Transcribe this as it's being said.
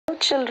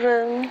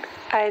children,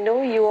 I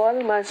know you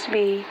all must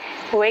be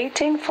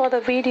waiting for the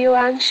video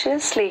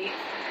anxiously,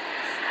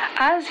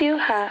 as you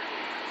have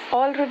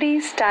already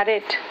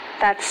studied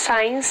that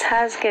science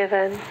has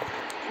given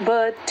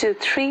birth to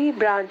 3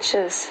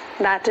 branches,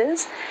 that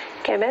is,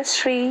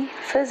 chemistry,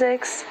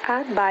 physics,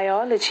 and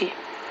biology.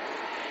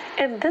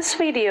 In this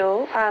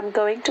video, I am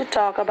going to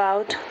talk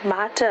about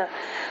matter,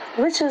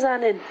 which is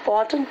an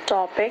important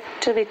topic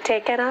to be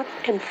taken up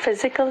in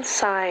physical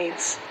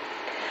science.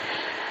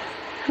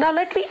 Now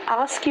let me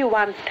ask you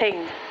one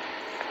thing.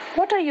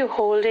 What are you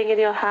holding in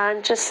your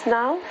hand just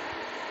now?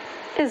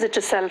 Is it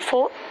a cell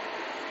phone?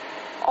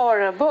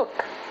 Or a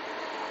book?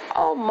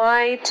 Or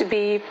might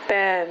be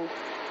pen?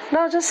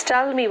 Now just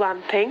tell me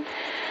one thing.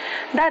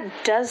 That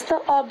does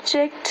the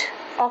object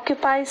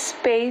occupy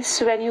space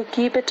when you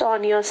keep it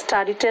on your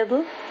study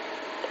table?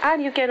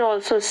 And you can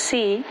also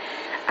see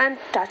and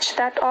touch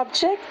that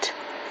object.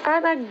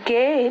 And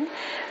again,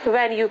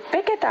 when you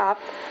pick it up,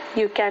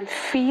 you can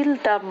feel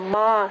the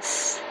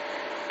mass,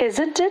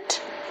 isn't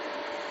it?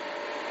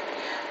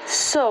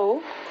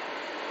 So,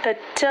 the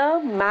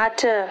term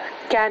matter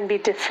can be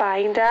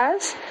defined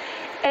as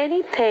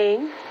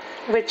anything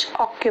which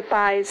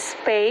occupies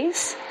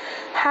space,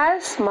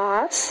 has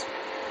mass,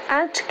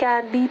 and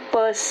can be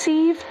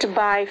perceived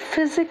by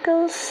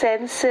physical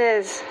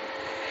senses.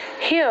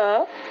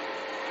 Here,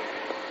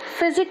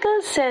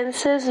 physical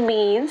senses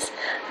means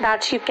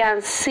that you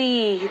can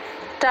see,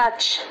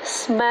 touch,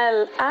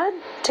 smell,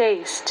 and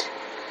taste.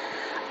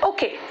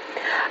 Okay,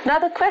 now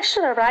the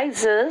question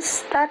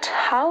arises that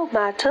how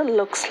matter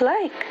looks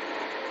like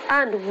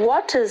and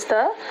what is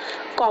the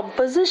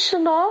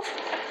composition of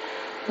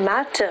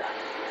matter,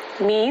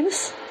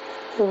 means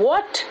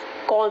what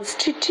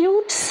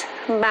constitutes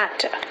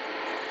matter.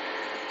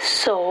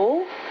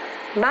 So,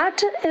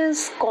 matter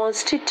is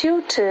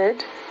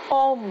constituted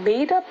or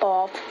made up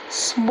of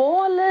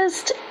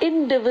smallest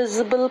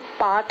indivisible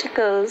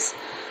particles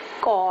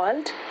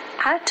called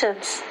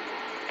atoms.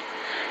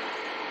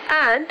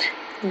 And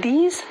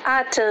these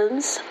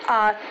atoms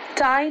are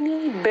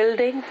tiny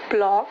building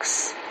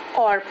blocks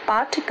or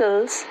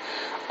particles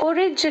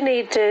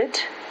originated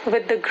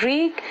with the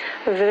Greek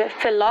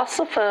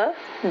philosopher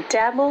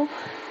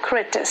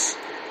Democritus.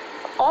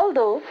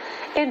 Although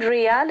in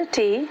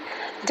reality,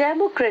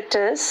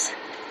 Democritus'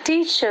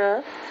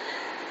 teacher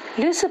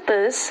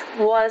Leucippus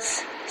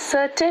was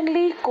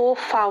certainly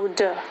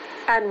co-founder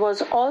and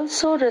was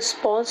also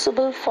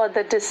responsible for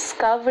the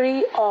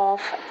discovery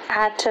of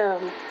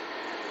atom.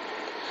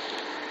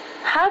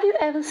 Have you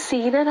ever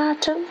seen an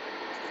atom?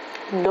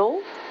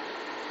 No?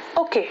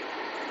 Okay.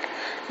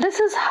 This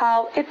is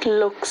how it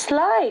looks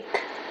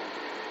like.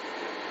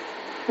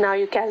 Now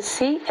you can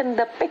see in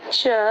the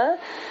picture,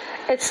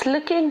 it's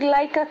looking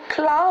like a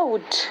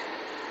cloud.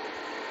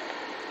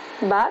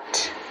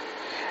 But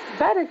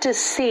when it is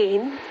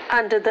seen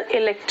under the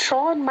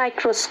electron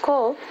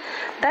microscope,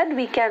 then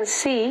we can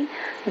see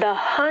the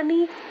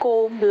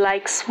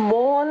honeycomb-like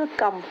small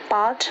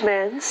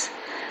compartments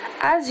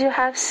as you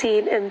have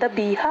seen in the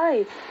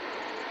beehive.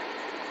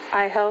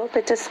 I hope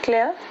it is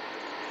clear.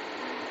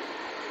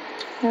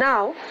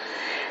 Now,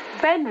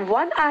 when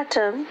one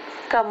atom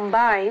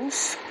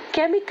combines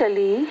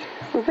chemically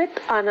with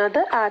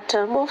another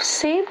atom of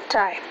same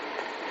type,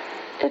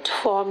 it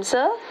forms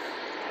a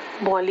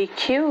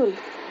molecule.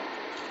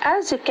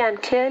 As you can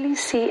clearly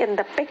see in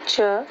the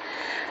picture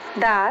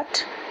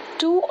that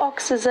 2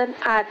 oxygen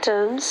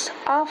atoms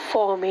are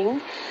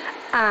forming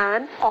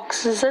an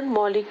oxygen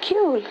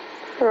molecule,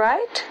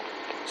 right?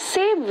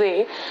 Same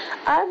way,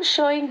 I am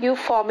showing you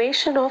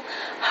formation of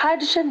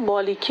hydrogen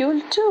molecule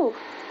too.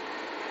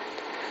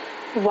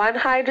 One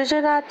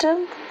hydrogen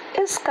atom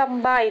is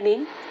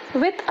combining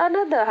with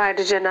another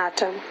hydrogen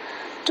atom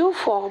to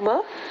form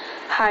a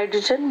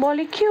hydrogen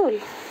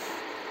molecule.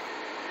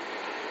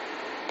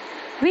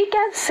 We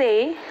can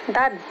say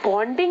that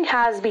bonding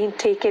has been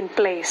taken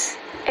place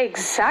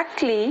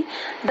exactly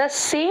the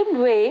same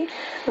way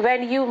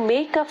when you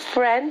make a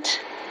friend.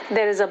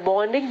 There is a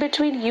bonding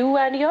between you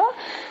and your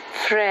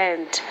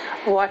friend,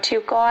 what you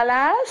call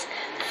as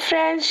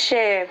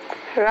friendship,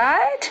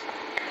 right?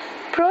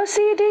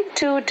 Proceeding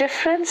to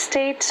different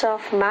states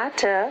of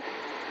matter.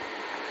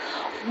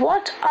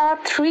 What are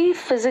 3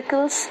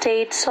 physical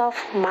states of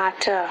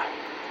matter?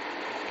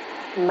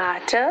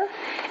 Matter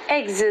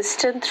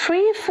exists in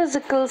 3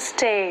 physical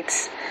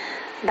states,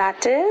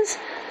 that is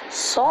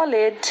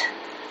solid,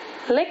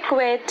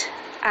 liquid,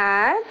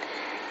 and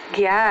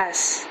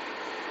gas.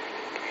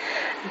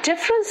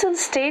 Difference in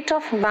state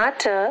of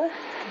matter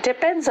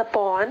depends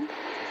upon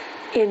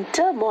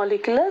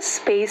intermolecular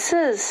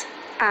spaces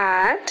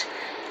and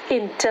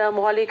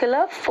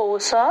intermolecular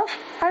force of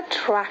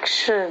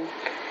attraction,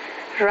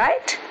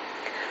 right?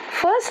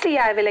 Firstly,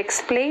 I will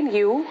explain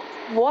you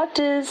what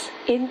is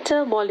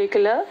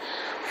intermolecular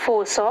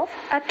force of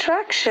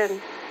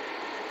attraction.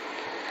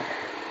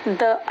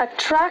 The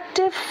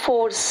attractive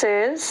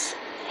forces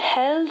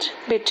held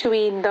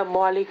between the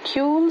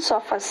molecules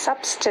of a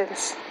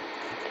substance.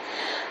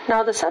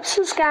 Now the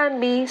substance can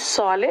be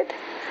solid,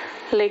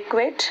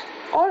 liquid,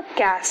 or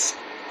gas.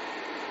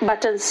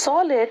 But in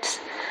solids,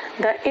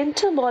 the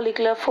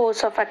intermolecular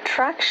force of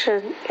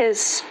attraction is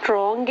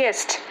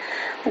strongest.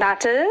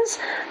 That is,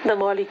 the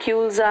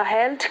molecules are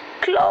held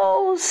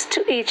close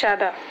to each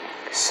other.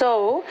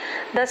 So,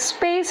 the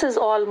space is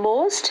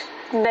almost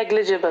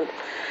negligible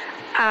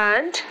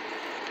and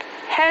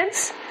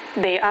hence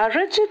they are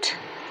rigid.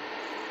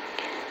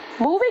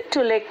 Moving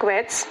to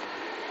liquids,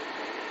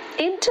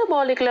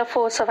 intermolecular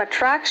force of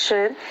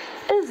attraction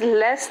is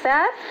less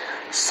than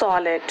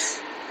solids.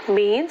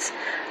 Means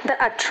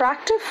the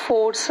attractive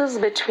forces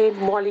between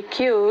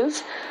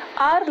molecules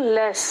are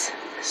less,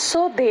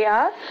 so they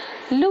are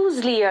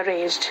loosely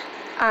arranged,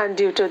 and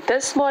due to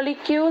this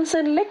molecules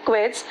in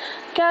liquids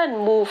can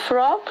move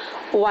from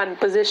one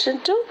position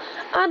to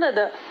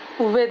another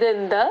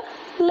within the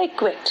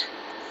liquid.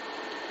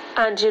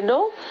 And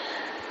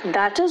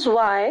that is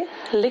why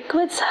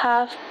liquids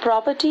have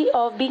property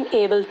of being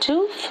able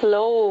to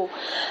flow.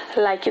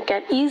 Like you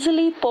can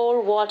easily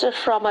pour water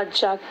from a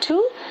jug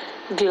to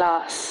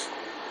glass.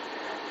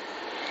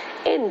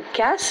 In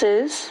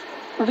gases,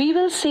 we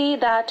will see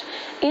that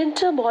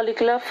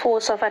intermolecular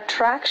force of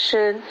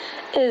attraction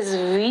is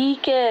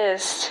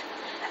weakest.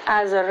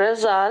 As a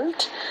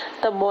result,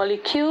 the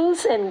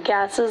molecules in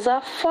gases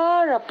are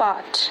far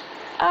apart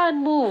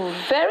and move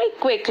very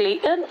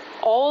quickly in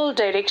all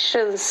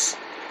directions.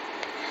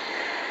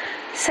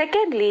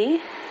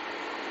 Secondly,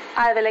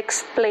 I will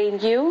explain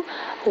you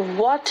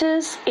what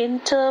is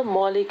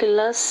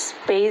intermolecular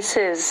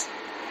spaces.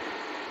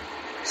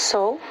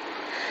 So,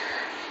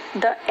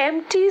 the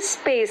empty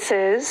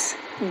spaces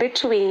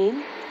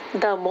between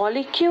the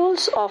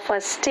molecules of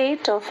a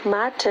state of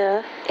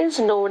matter is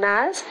known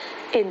as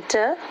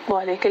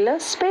intermolecular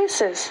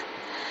spaces.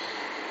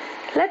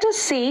 Let us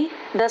see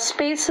the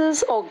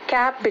spaces or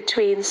gap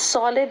between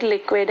solid,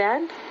 liquid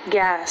and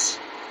gas.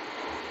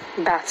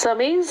 That's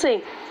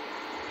amazing.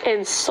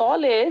 In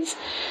solids,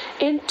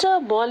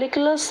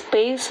 intermolecular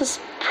space is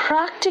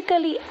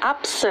practically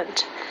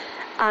absent,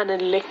 and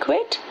in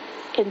liquid,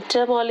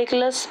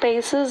 intermolecular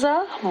spaces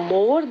are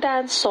more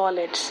than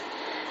solids.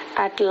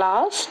 At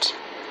last,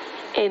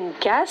 in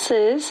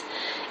gases,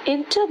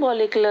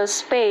 intermolecular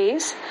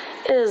space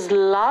is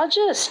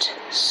largest,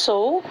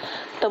 so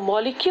the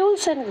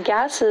molecules in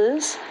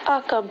gases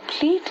are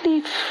completely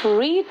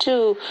free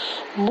to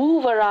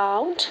move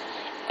around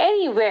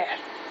anywhere.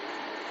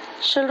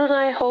 Children,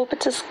 I hope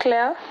it is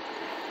clear.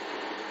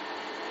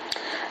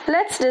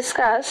 Let's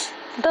discuss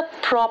the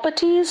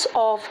properties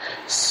of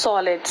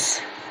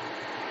solids.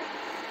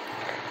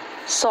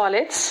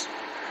 Solids,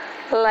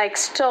 like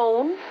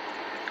stone,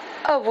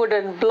 a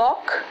wooden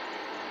block,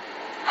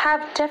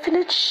 have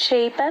definite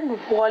shape and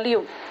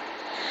volume.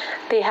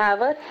 They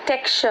have a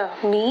texture,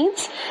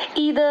 means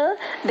either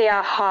they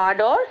are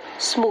hard or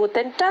smooth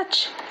in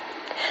touch.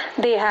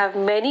 They have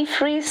many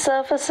free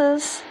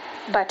surfaces,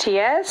 but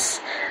yes,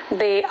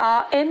 they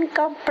are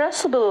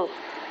incompressible.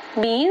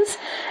 Means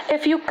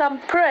if you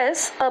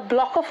compress a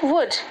block of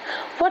wood,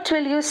 what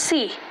will you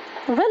see?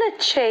 Will it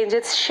change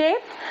its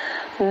shape?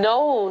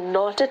 No,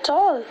 not at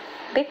all,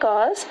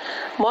 because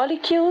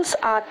molecules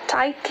are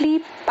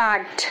tightly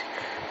packed,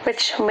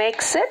 which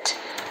makes it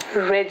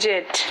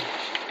rigid.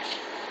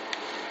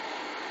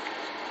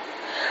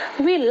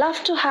 We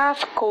love to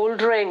have cold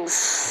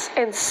drinks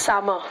in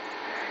summer,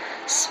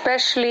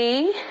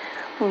 especially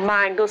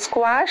mango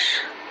squash,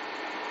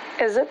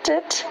 isn't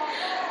it?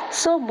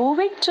 So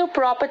moving to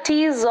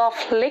properties of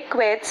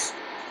liquids,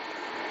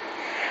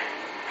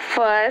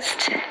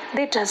 first,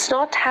 they does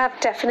not have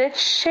definite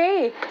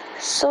shape.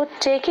 So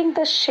taking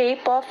the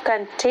shape of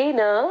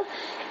container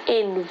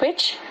in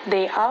which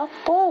they are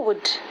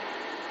poured.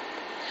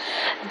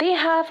 They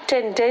have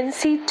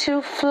tendency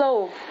to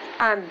flow,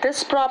 and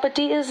this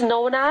property is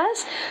known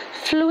as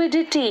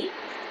fluidity.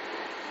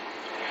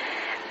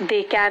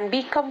 They can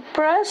be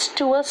compressed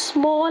to a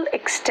small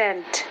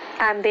extent,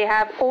 and they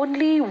have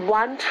only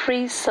one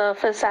free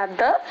surface at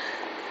the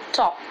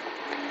top.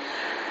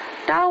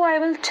 Now I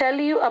will tell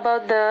you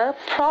about the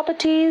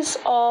properties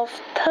of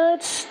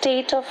third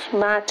state of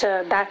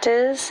matter, that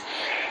is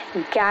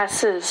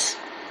gases.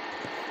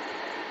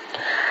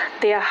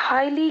 They are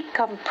highly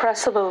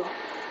compressible.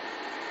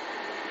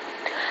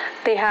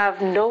 They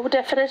have no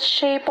definite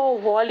shape or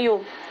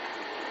volume.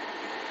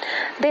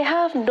 They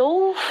have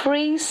no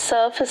free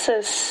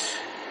surfaces,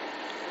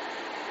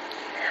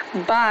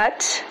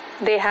 but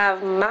they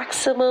have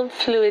maximum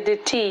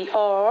fluidity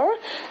or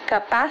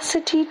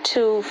capacity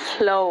to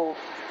flow.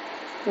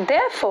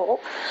 Therefore,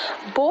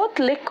 both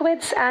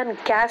liquids and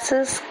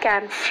gases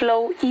can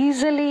flow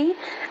easily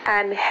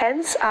and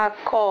hence are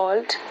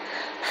called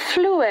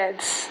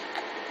fluids.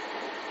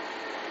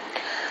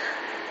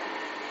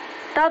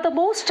 Now, the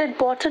most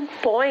important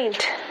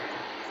point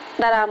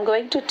that I'm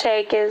going to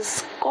take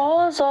is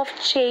cause of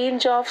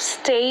change of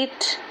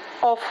state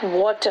of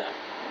water.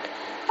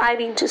 I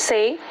mean to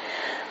say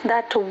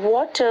that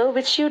water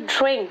which you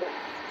drink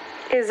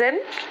is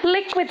in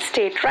liquid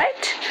state,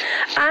 right?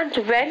 And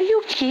when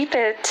you keep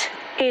it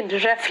in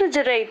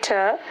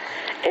refrigerator,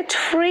 it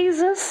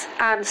freezes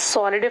and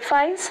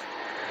solidifies.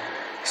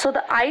 So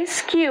the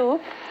ice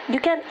cube you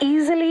can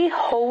easily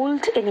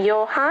hold in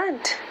your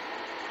hand.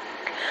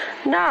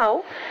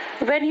 Now,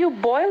 when you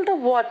boil the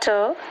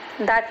water,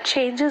 that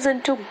changes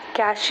into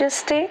gaseous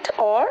state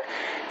or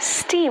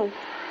steam.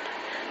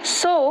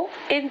 So,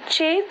 in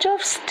change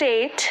of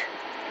state,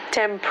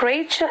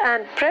 temperature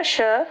and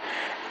pressure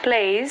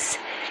plays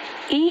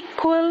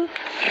equal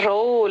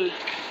role.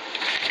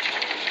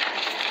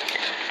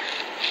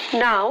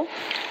 Now,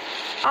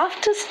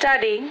 after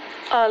studying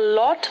a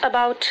lot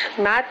about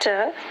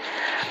matter,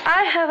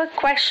 I have a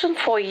question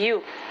for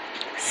you.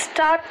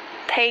 Start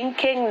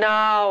thinking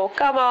now.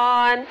 Come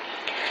on.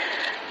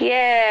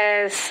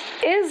 Yes.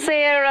 Is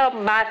there a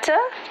matter?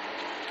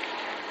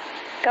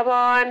 Come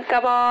on,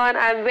 come on.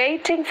 I'm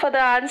waiting for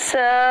the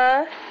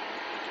answer.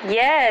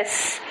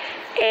 Yes,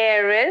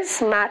 air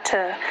is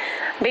matter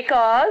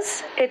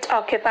because it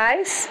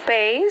occupies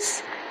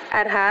space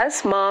and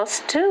has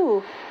mass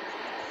too.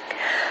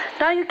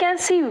 Now you can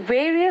see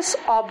various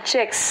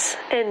objects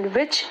in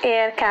which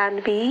air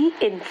can be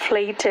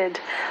inflated.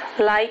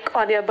 Like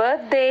on your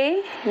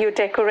birthday, you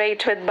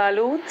decorate with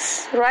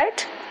balloons,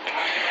 right?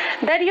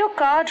 Then your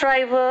car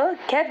driver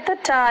get the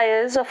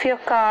tires of your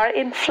car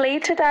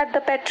inflated at the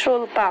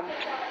petrol pump.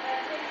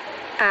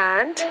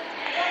 And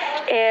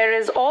air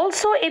is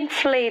also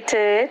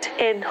inflated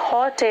in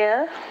hot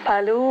air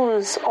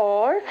balloons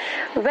or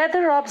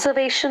weather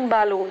observation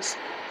balloons,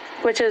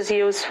 which is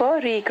used for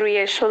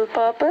recreational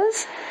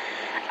purpose.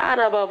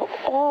 And above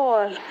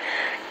all,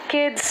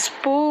 kids'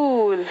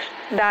 pool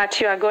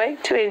that you are going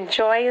to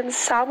enjoy in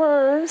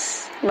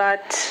summers,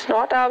 but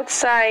not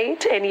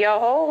outside in your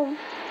home.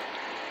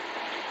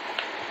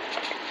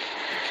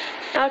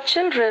 Now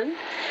children,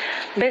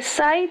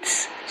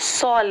 besides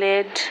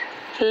solid,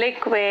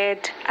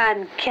 liquid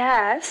and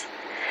gas,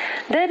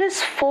 there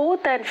is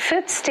fourth and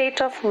fifth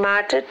state of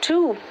matter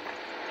too,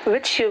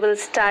 which you will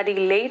study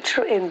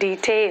later in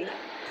detail.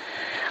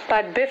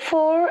 But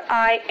before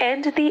I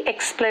end the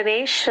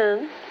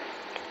explanation,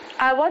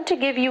 I want to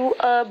give you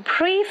a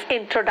brief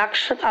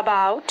introduction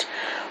about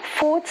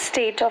fourth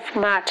state of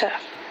matter,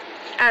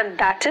 and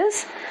that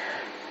is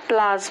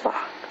plasma.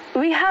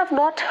 We have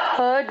not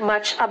heard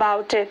much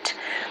about it,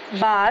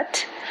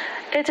 but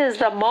it is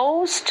the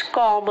most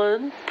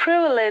common,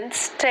 prevalent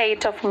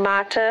state of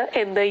matter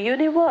in the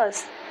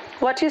universe.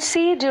 What you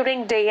see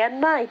during day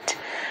and night,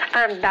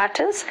 and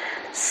that is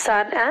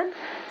sun and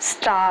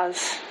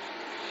stars.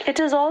 It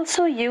is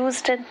also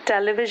used in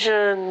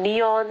television,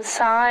 neon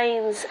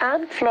signs,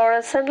 and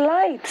fluorescent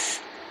lights.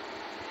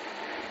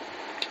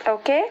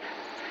 Okay?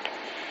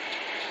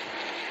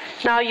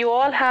 Now you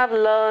all have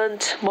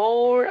learned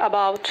more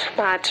about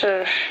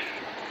matter.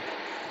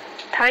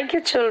 Thank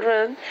you,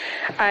 children.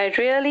 I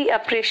really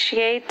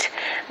appreciate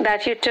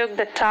that you took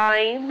the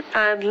time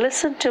and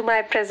listened to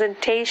my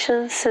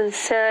presentation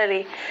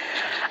sincerely.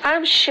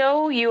 I'm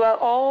sure you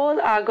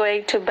all are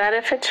going to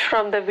benefit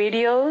from the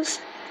videos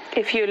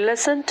if you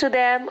listen to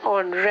them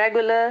on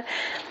regular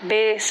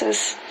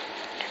basis.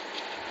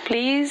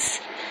 Please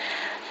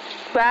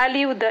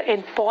value the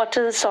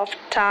importance of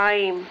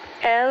time,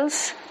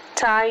 else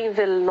time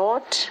will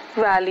not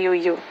value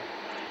you.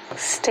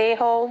 Stay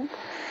home,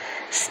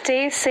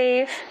 stay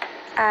safe,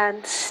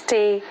 and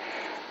stay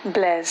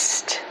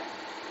blessed.